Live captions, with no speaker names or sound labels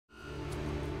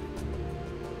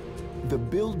The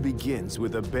build begins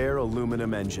with a bare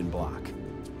aluminum engine block.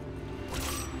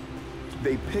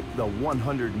 They pick the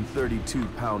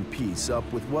 132-pound piece up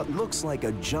with what looks like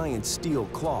a giant steel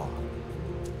claw.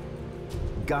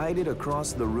 Guide it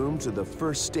across the room to the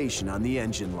first station on the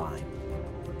engine line.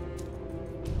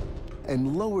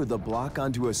 And lower the block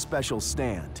onto a special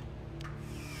stand.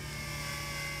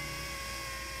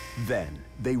 Then,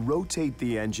 they rotate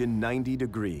the engine 90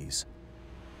 degrees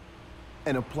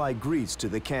and apply grease to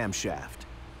the camshaft.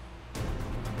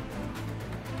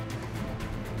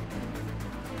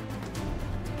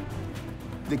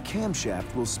 The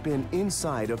camshaft will spin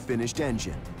inside a finished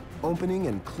engine, opening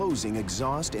and closing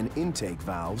exhaust and intake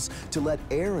valves to let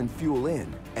air and fuel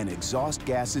in and exhaust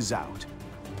gases out.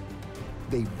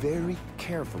 They very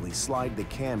carefully slide the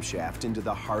camshaft into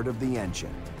the heart of the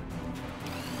engine.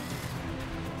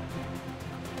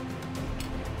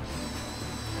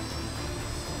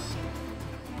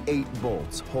 Eight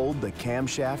bolts hold the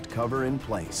camshaft cover in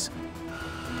place.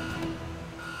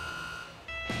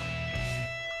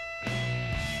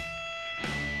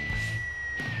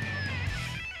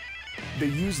 They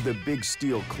use the big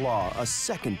steel claw a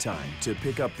second time to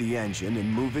pick up the engine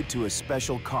and move it to a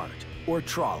special cart or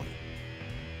trolley.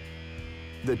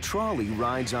 The trolley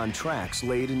rides on tracks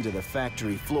laid into the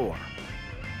factory floor.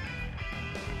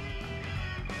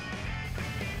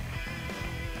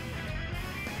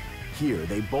 Here,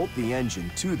 they bolt the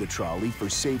engine to the trolley for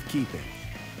safekeeping.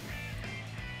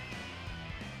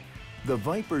 The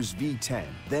Viper's V10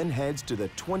 then heads to the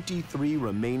 23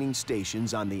 remaining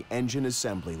stations on the engine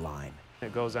assembly line.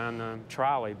 It goes on the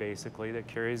trolley, basically, that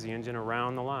carries the engine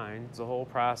around the line. The whole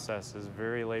process is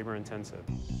very labor-intensive.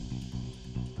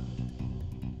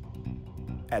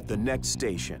 At the next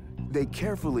station, they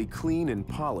carefully clean and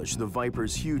polish the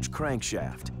Viper's huge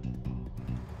crankshaft.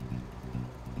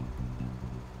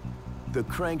 The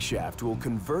crankshaft will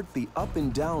convert the up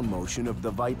and down motion of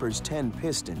the Viper's 10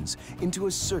 pistons into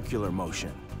a circular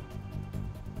motion.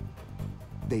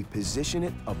 They position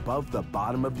it above the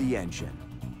bottom of the engine.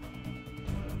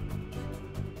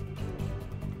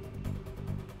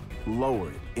 Lower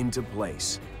it into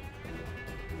place.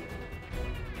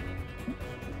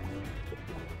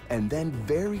 And then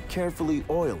very carefully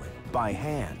oil it by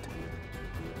hand.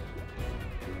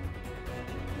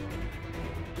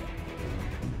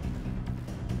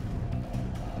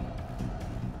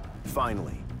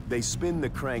 Finally, they spin the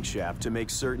crankshaft to make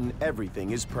certain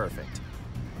everything is perfect.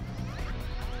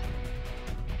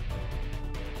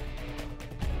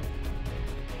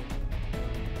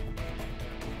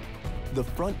 The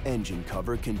front engine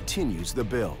cover continues the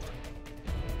build.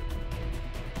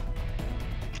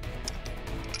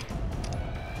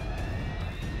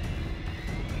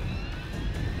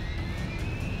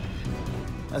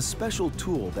 A special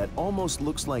tool that almost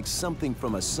looks like something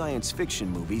from a science fiction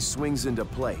movie swings into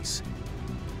place.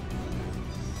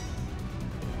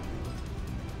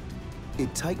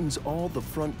 It tightens all the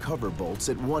front cover bolts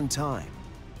at one time.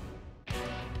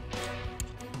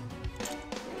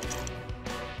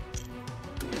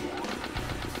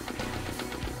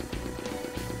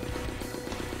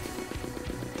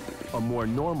 A more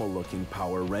normal-looking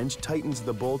power wrench tightens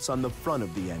the bolts on the front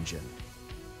of the engine.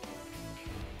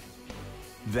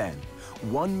 Then,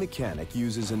 one mechanic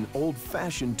uses an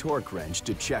old-fashioned torque wrench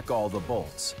to check all the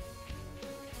bolts.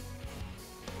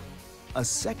 A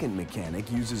second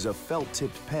mechanic uses a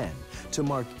felt-tipped pen to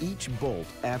mark each bolt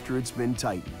after it's been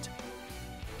tightened.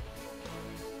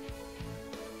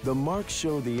 The marks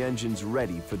show the engine's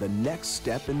ready for the next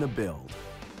step in the build.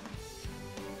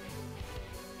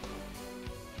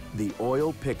 The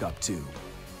oil pickup tube.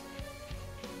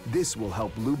 This will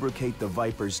help lubricate the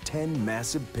Viper's 10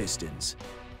 massive pistons.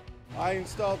 I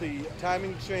installed the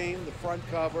timing chain, the front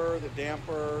cover, the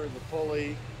damper, the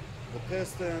pulley, the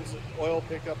pistons, oil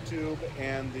pickup tube,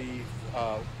 and the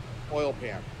oil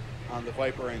pan on the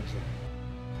Viper engine.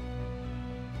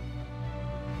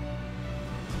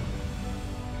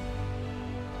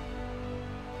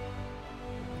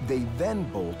 They then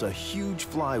bolt a huge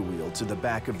flywheel to the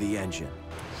back of the engine.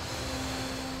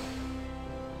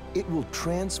 It will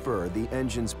transfer the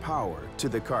engine's power to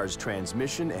the car's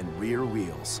transmission and rear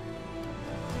wheels.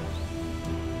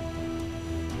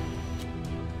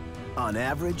 On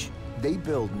average, they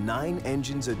build 9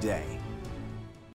 engines a day.